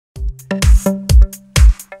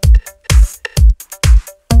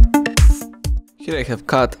Here I have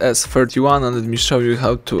CAT S41 and let me show you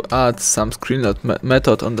how to add some screen lock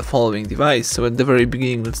method on the following device. So at the very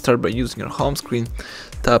beginning, let's start by using your home screen.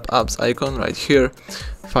 Tap apps icon right here,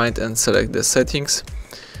 find and select the settings.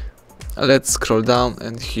 Let's scroll down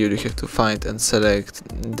and here you have to find and select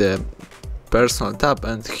the personal tab,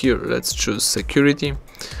 and here let's choose security.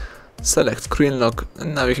 Select screen lock,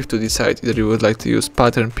 and now you have to decide either you would like to use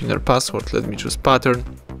pattern, pin or password. Let me choose pattern.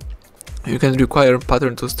 You can require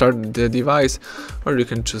pattern to start the device, or you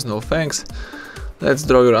can choose no thanks. Let's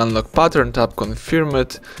draw your unlock pattern, tap confirm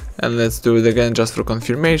it, and let's do it again just for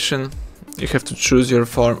confirmation. You have to choose your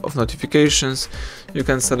form of notifications. You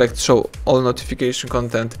can select show all notification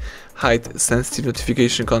content, hide sensitive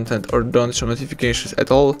notification content, or don't show notifications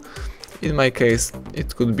at all. In my case,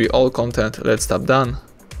 it could be all content. Let's tap done.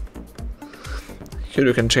 Here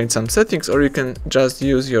you can change some settings, or you can just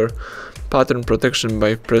use your pattern protection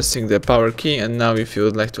by pressing the power key, and now if you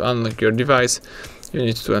would like to unlock your device, you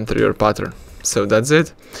need to enter your pattern. So that's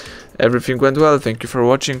it. Everything went well. Thank you for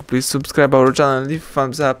watching. Please subscribe our channel and leave a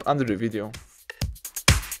thumbs up under the video.